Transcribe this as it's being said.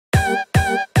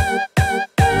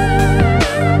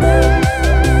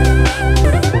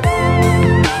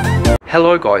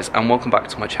Hello guys and welcome back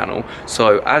to my channel.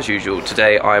 So as usual,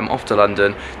 today I am off to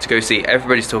London to go see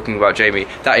Everybody's Talking About Jamie.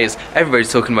 That is,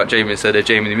 Everybody's Talking About Jamie instead of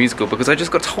Jamie the Musical, because I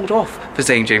just got told off for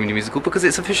saying Jamie the Musical because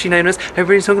it's officially known as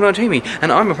Everybody's Talking About Jamie,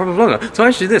 and I'm a proper vlogger, so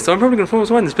I should do this, so I'm probably going to force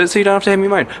wind this bit so you don't have to hear me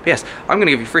moan. But yes, I'm going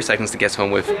to give you 3 seconds to get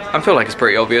on with. I feel like it's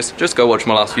pretty obvious. Just go watch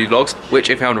my last few vlogs, which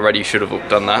if you haven't already you should have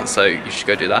done that, so you should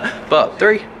go do that. But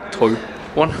 3, 2,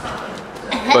 1.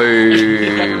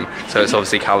 Boom. So it's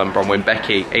obviously Callum, Bronwyn,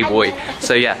 Becky, a boy.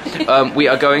 So yeah, we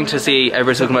are going to see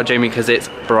Everybody's Talking About Jamie because it's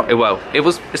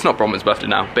it's not Bronwyn's birthday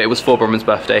now, but it was for Bronwyn's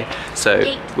birthday, so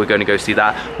we're going to go see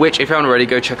that. Which, if you haven't already,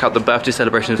 go check out the birthday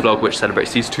celebrations vlog, which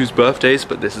celebrates these two's birthdays.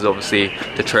 But this is obviously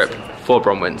the trip for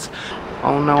Bronwyn's.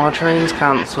 Oh no, our train's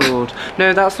cancelled.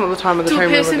 No, that's not the time of the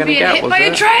train we were going to get, was it? Hit by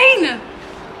a train.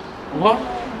 What?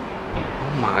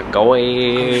 Oh my god. Oh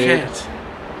shit.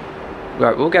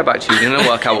 Right, we'll get back to you. We're gonna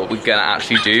work out what we're gonna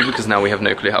actually do because now we have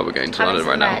no clue how we're going to London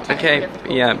right now. Okay,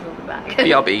 yeah.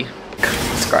 BRB.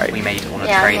 It's great. We made it on a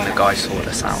train. The guy sorted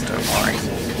us out, don't worry.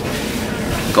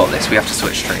 Got this. We have to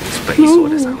switch trains, but he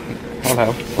sorted us out.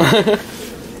 Hello.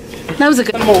 That was a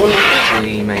good morning.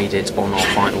 We made it on our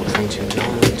final train to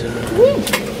London.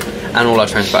 And all our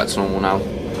trains back to normal now.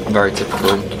 Very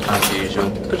typical, as usual,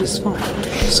 but it's fine.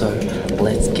 So,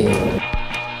 let's go.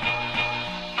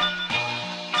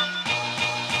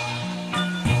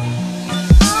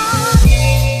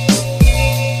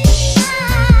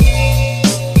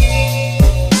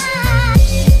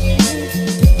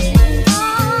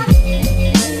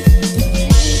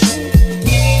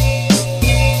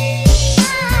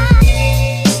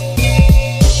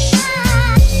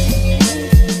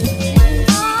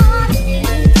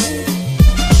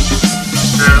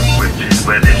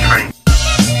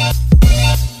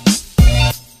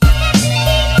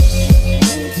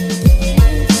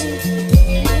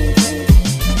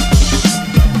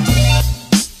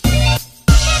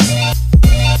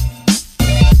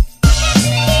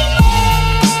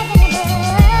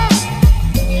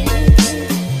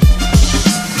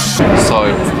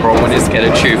 Bronwyn is scared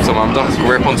of tubes, so I'm done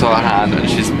grip onto her hand and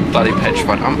she's bloody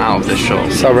petrified. I'm out of this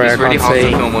shot. Sorry, it's really hard to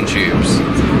film on tubes.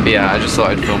 But yeah, I just thought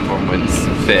I'd film Bronwyn's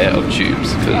fear of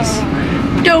tubes because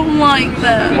don't like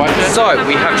them. So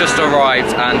we have just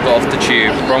arrived and got off the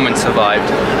tube. Bronwyn survived.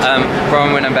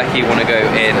 Bronwyn and Becky want to go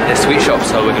in this sweet shop,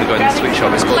 so we're going to go in the sweet shop.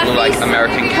 It's got all like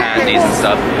American candies and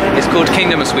stuff. It's called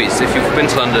Kingdom of Sweets. If you've been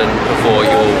to London before,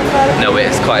 you'll know it.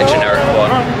 It's quite a generic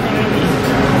one.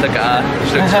 Look at her,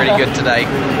 she looks really good today.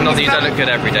 Not that you don't look good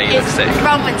every day, you look sick.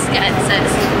 Bronwyn's scared, so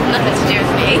it's nothing to do with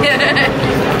me.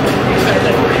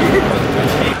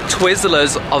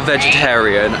 Twizzlers are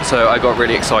vegetarian, so I got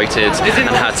really excited and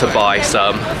had to buy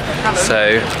some.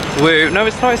 So, woo. No,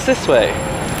 it's not, it's this way.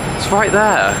 It's right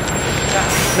there.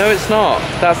 No, it's not.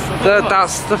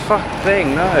 That's the fuck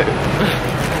thing, no.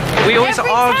 We always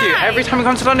argue every time we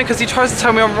come to London because he tries to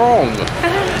tell me I'm wrong.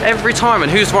 Every time, and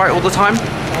who's right all the time?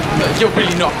 You're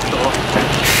really not, though.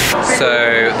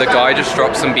 So the guy just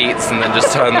dropped some beats and then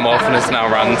just turned them off and is now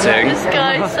ranting. This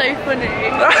guy's so funny.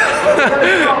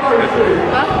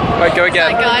 Right, go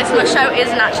again. Like, guys, my show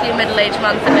isn't actually a middle-aged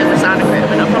man thing of the sound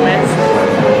equipment, I promise.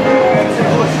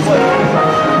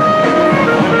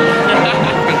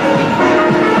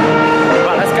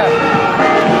 Right, let's go.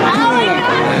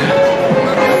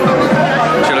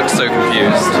 She looks so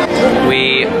confused.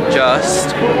 We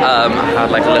just had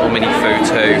like a little mini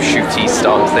photo shooty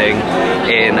style thing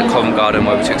in Covent Garden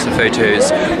where we took some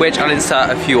photos, which I'll insert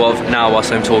a few of now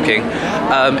whilst I'm talking.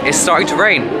 It's starting to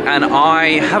rain and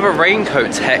I have a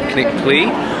raincoat technically,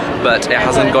 but it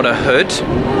hasn't got a hood.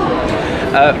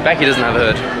 Becky doesn't have a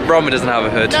hood, Bronwyn doesn't have a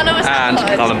hood, and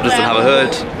Callum doesn't have a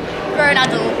hood. We're an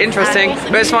adult. Interesting,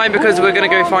 but it's fine because we're going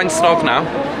to go find Snog now,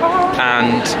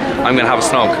 and I'm going to have a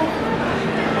Snog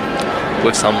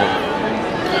with someone.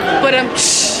 But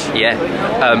yeah,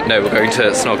 no, we're going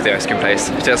to Snog, the ice cream place,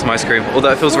 to get some ice cream.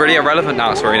 Although it feels really irrelevant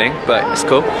now it's raining, but it's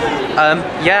cool.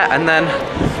 Yeah, and then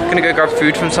we're gonna go grab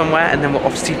food from somewhere, and then we'll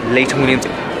obviously Layton Williams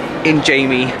in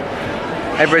Jamie.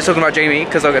 Everybody's talking about Jamie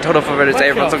because I'll get told off every day.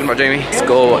 Everyone's talking about Jamie. Let's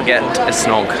go get a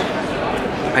Snog.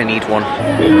 I need one.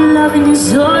 Loving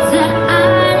is all that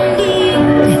I need,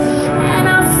 and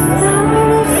I found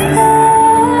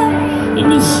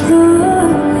in your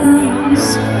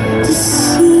eyes to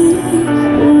see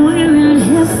we're in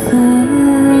heaven.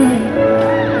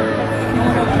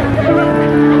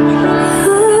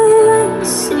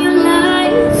 Once in your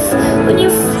life, when you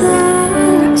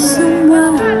find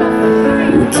someone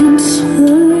who can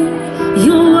turn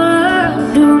your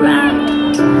world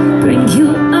around, bring you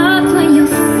up when you're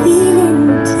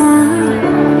feeling down.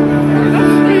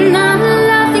 And I'm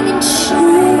loving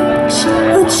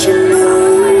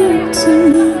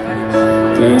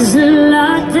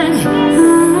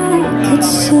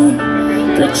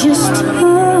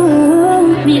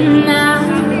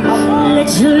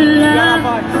let your love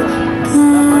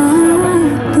guide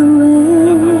the way.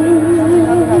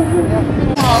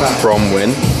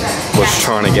 Bronwyn was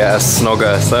trying to get a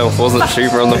snogger herself, wasn't she,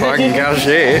 from the fucking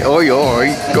cashier? Oi,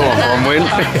 oi, go on, Bronwyn.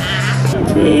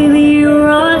 Baby, you're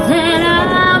all that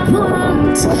I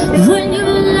want when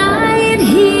you're lying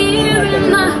here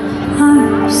in my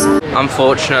arms.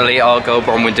 Unfortunately, our girl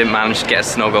Bronwyn didn't manage to get a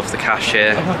snog off the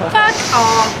cashier. Fuck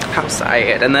off. How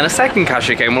sad. And then a second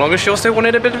cashier came along and she also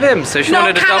wanted a bit of him, so she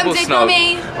wanted a Callum double did, snog. not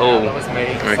me. Oh,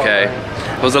 okay.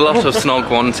 There was a lot of snog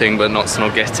wanting, but not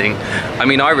snog getting. I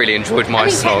mean, I really enjoyed my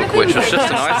snog, which was just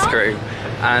an ice cream.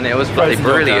 And it was bloody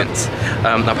brilliant.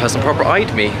 That person proper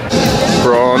eyed me.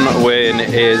 Bronwyn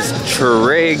is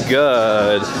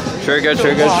triggered. Triggered,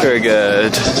 triggered,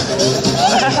 triggered.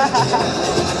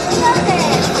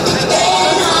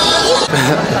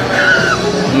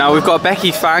 Now we've got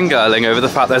Becky fangirling over the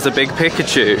fact there's a big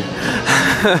Pikachu.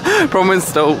 Bronwyn's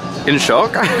still in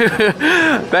shock.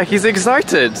 Becky's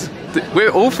excited.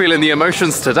 We're all feeling the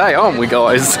emotions today, aren't we,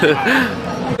 guys? We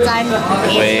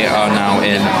are now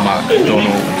in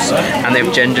McDonald's and they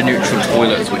have gender neutral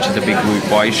toilets, which is a big whoop.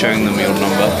 Why are you showing them your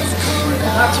number?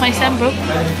 27, bro.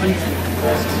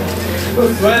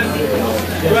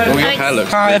 Oh, your hair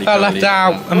looks Hi, I really felt curly. left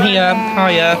out. I'm here.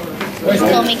 Hiya. Just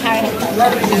call me Karen.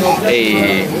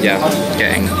 Hey, yeah,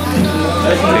 getting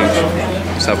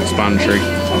self-explanatory.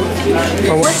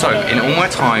 So, in all my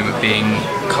time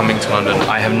coming to London,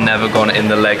 I have never gone in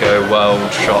the Lego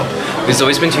World shop. It's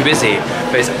always been too busy,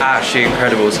 but it's actually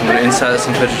incredible. So I'm going to insert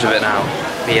some footage of it now.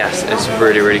 But yes, it's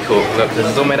really, really cool. Look, this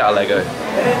is all made out of Lego.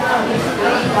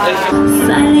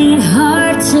 Finding it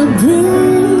hard to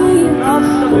believe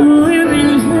we're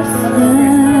in heaven.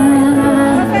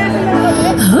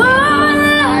 Oh,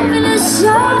 I'm in a show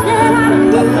that I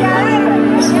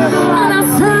need, and I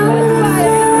found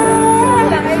it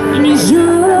in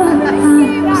your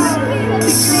arms to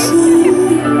see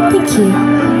the kid.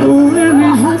 We're in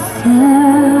heaven.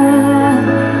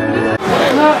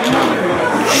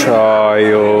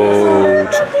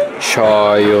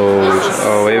 Child.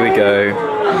 Oh, here we go.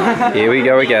 Here we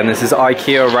go again. This is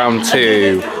IKEA round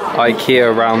 2.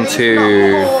 IKEA round 2.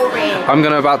 I'm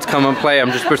about to come and play.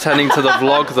 I'm just pretending to the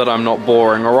vlog that I'm not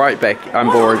boring. All right, Becky. I'm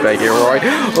boring, Becky. All right.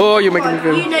 Oh, you're making me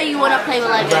feel. You know you want to play with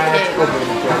Lego too.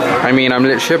 I mean, I'm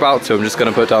literally about to. I'm just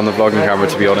gonna put down the vlogging camera,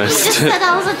 to be honest. You just said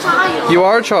I was a child. You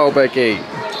are a child, Becky.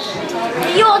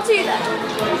 You are too then.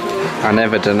 I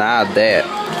never denied that.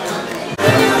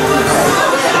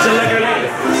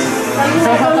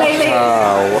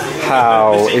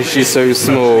 How is she so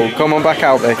small? Come on back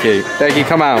out, Becky. Becky,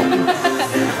 come out.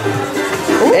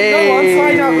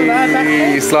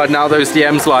 Hey, sliding out those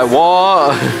DMs like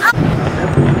what?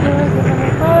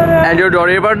 And you don't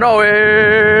even know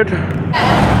it.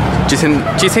 Do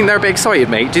you think they're a bit excited,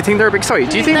 mate? Do you think they're a bit excited?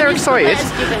 Do you think they're excited?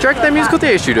 Do you reckon they're musical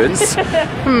theatre students?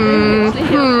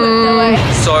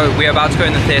 So we're about to go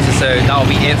in the theatre, so that'll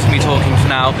be it for me talking for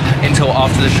now until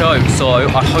after the show. So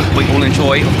I hope we all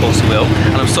enjoy, of course we will,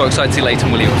 and I'm so excited to see Layton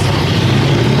Williams.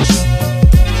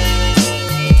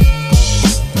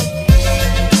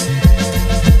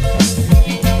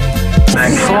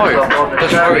 So, the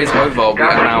show is over. We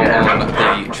are now on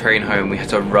the train home. We had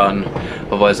to run,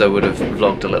 otherwise I would have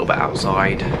vlogged a little bit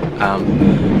outside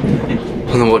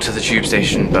on the walk to the tube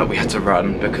station, but we had to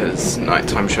run because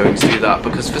nighttime showings do that,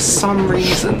 because for some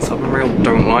reason Southern Rail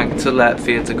don't like to let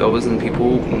theatre goers and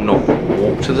people not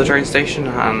walk to the train station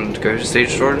and go to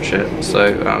stage door and shit,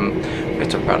 so we had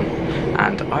to run.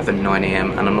 And I have a 9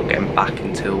 AM and I'm not getting back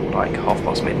until like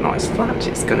midnight, so that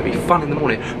is going to be fun in the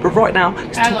morning. But right now,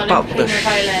 let's talk about the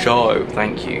show.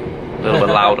 Thank you. A little bit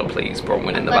louder, please,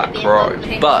 Bronwyn in the back row.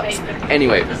 But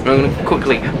anyway, I'm going to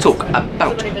quickly talk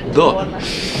about the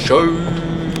show.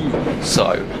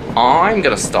 So I'm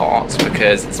going to start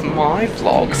because it's my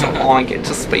vlog, so I get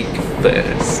to speak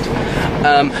first.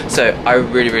 So I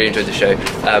really enjoyed the show.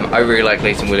 I really like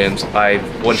Layton Williams. I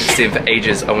wanted to see him for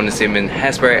ages. I wanted to see him in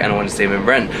Hairspray and I wanted to see him in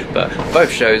Rent, but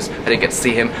both shows I didn't get to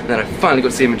see him, and then I finally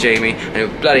got to see him with Jamie, and it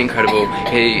was bloody incredible.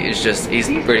 He's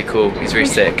really cool. He's really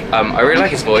sick. I really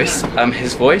like his voice.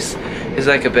 His voice is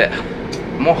like a bit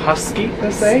more husky,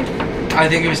 let's say. I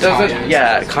think it was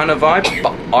yeah, kind of vibe,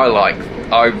 but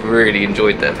I really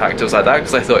enjoyed the fact it was like that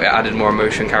because I thought it added more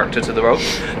emotion, character to the role.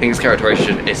 I think his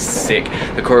characterization is sick.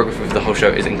 The choreography of the whole show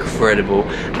is incredible,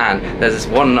 and there's this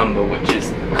one number which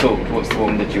is called, what's the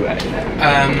one, the duet?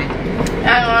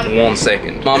 Hang on. 1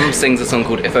 second. Mum sings a song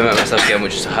called If I Met Myself Again,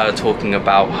 which is her talking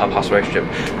about her past relationship,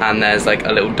 and there's like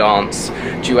a little dance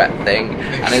duet thing,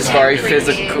 and it's very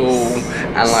physical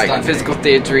and like physical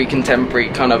theatre-y, contemporary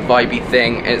kind of vibey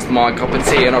thing. It's my cup of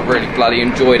tea and I really bloody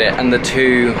enjoyed it, and the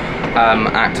two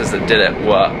actors that did it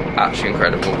were actually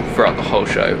incredible throughout the whole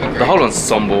show. The whole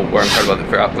ensemble were incredible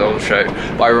throughout the whole show,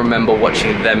 but I remember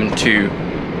watching them two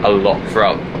a lot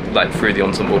throughout, like through the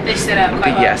ensemble. They stood out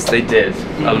quite well. Yes, they did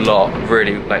a lot.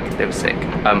 Really, like they were sick.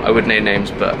 I would name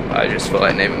names, but I just feel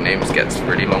like naming names gets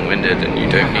really long-winded, and you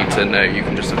don't need to know. You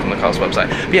can just look on the cast website.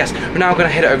 But yes, we're now going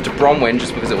to head over to Bronwyn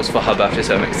just because it was for her birthday,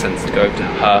 so it makes sense to go over to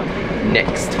her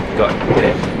next. Go, get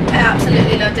it. I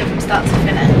absolutely loved it from start to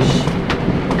finish.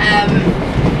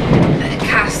 The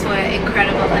cast were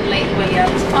incredible, and Layton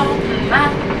Williams. Oh my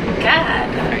god!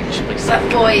 That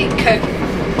boy could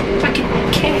fucking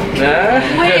kick.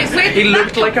 He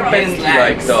looked like a Bentley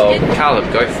like doll. Callum,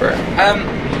 go for it.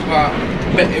 Well,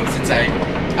 but it was insane.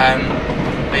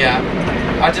 But yeah,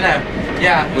 I don't know.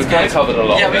 Yeah, we've kind of covered a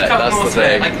lot of it. That's the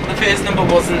thing. Like the first number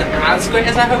wasn't as great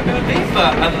as I hoped it would be,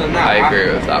 but other than that, I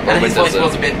agree with that. And his voice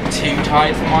was a bit too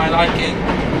tight for my liking.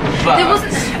 But there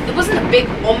wasn't a big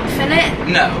oomph in it.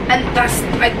 No. And that's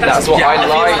what I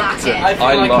liked. I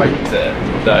liked it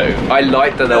though. I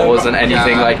liked that there wasn't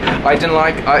anything like I didn't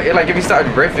like if you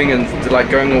started riffing and like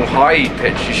going all high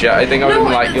pitchy shit. I think I would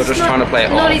be like you're just trying to play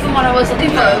it off. Not even what I was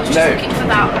looking for. I was just looking for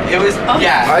that. It was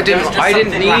I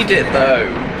didn't need it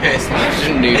though. I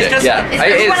didn't need it. Yeah, it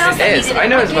is. I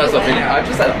know it's first off. I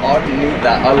just said I didn't need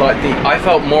that. I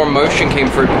felt more emotion came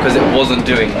through because it wasn't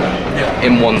doing that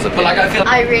in one's opinion. But like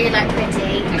I really like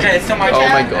Pretty. Okay, it's not my Oh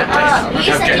my god.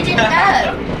 You said you didn't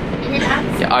know. You didn't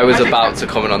answer. Yeah, I was about to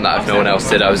comment on that if no one else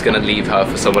did. I was going to leave her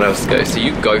for someone else to go. So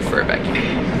you go for it, Becky.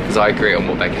 Because I agree on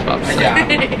what Becky's about to say. Yeah.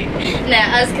 No,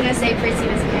 I was going to say Pretty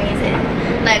was amazing.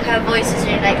 Like her voice was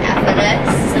really like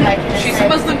effortless. Like, She's a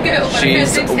Muslim girl.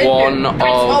 She's one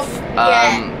of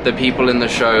the people in the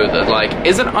show that like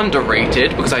isn't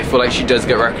underrated because I feel like she does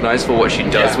get recognized for what she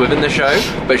does within the show,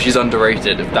 but she's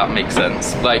underrated if that makes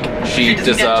sense. Like she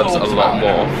deserves a lot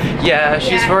more. Yeah,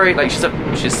 she's very like she's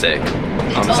sick.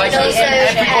 It's like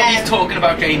everybody's talking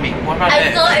about Jamie. What about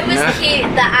I thought it was cute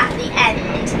that at the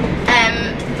end,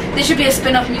 there should be a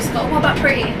spin-off musical. What about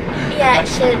Pretty? Yeah, it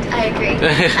should. I agree.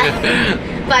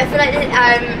 But I feel like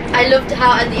I loved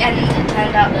how at the end it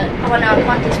turned out that oh no, I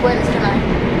can't do spoilers, can I?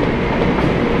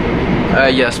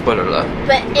 Yeah, spoiler alert.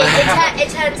 But it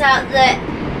turns out that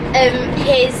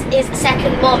his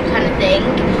second mom kind of thing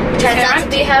turns out to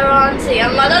be her auntie.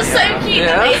 I'm like, that's so cute.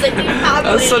 Yeah. Amazing family.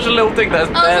 That's such a little thing.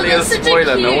 That's barely a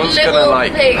spoiler. No one's gonna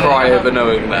like cry over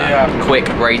knowing that. Yeah. Quick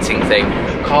rating thing.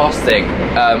 Casting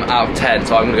out of 10.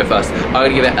 So I'm gonna go first. I'm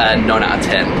gonna give it a 9 out of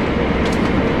 10.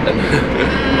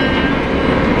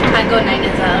 I got 9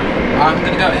 as well. I'm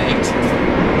gonna go 8.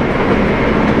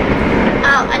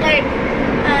 Oh, I don't.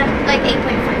 Like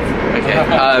 8.5. Okay.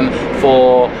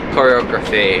 For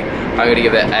choreography, I'm gonna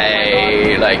give it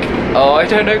a like. Oh, I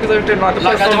don't know because I didn't like the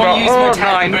first I don't one. want to use my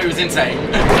 10, 9. but it was insane.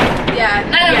 Yeah,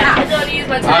 no, Yeah, I don't want to use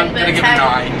my 10, I'm but gonna give it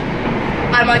 9.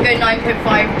 I might go 9.5 to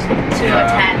a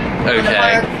 10. Okay. On the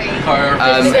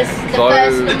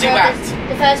Choreography.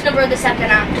 The first number of the second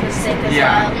act was sick as well.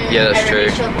 Yeah, that's true. I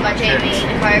really talked about Jamie,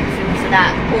 the choreography for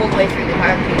that all the way through the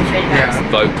choreography was really nice.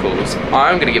 Vocals.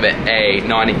 I'm gonna give it a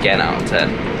 9 again out of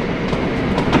 10.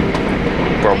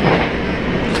 Probably.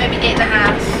 maybe 8.5.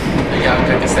 Yeah, I'm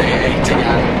gonna say 8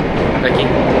 again. Becky?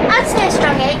 I'd say a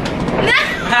strong 8.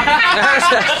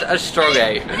 A strong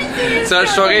 8. So a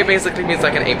strong 8 basically means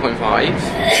like an 8.5.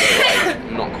 So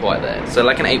like, not quite there. So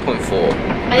like an 8.4.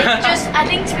 I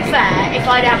think to be fair, if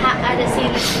I'd have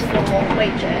seen this before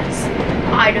Waitress,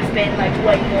 I'd have been like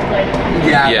way more blown away.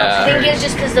 Yeah. I think it's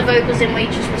just because the vocals in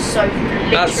Waitress was so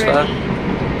literally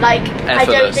like effortless. I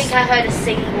don't think I heard a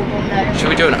single one though. Should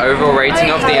we do an overall rating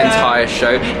of the entire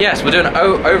show? Yes, we'll do an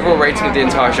overall rating of the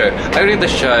entire show. I'm gonna give the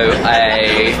show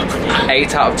a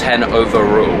 8 out of 10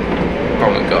 overall.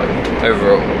 Probably go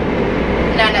overall.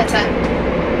 9 out of 10.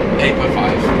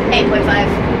 8.5. 8.5.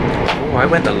 Oh, I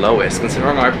went the lowest,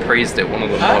 considering I praised it one of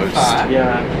the most.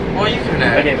 Yeah. What are you giving it?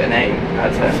 I gave it an 8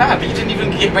 out of 10. Fab, but you didn't even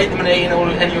rate them an 8 in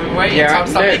any other way. Yeah, How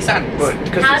does that make sense?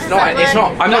 Because How it's does that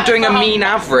not. work? I'm not doing a mean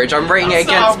average. I'm rating it That's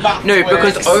against. not how No, maths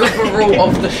because works. overall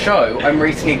of the show, I'm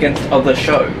rating against other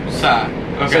shows. Fair.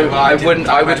 Okay, So well,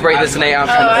 I would rate this an 8 out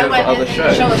of 10 over other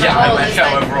shows. Yeah, I meant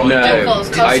show overall. No, vocals,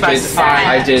 I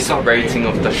specify. did rating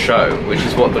of the show, which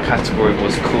is what the category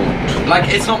was called. Like,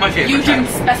 it's not my favourite. You didn't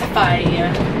specify.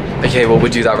 Okay, well we'll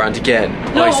do that round again.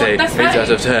 No, I say 8 that's out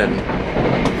of 10.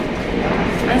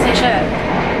 I say sure.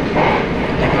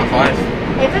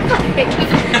 8.5.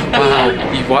 8.5. Wow,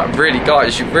 you really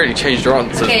guys, you really changed your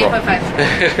answers. Okay, bro.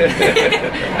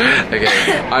 8.5. Okay,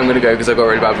 I'm gonna go because I've got a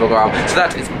really bad vlog around. So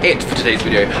that is it for today's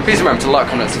video. Please remember to like,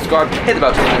 comment, subscribe, hit the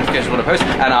bell to get notifications when I post,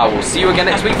 and I will see you again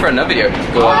next week for another video.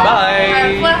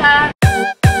 Goodbye.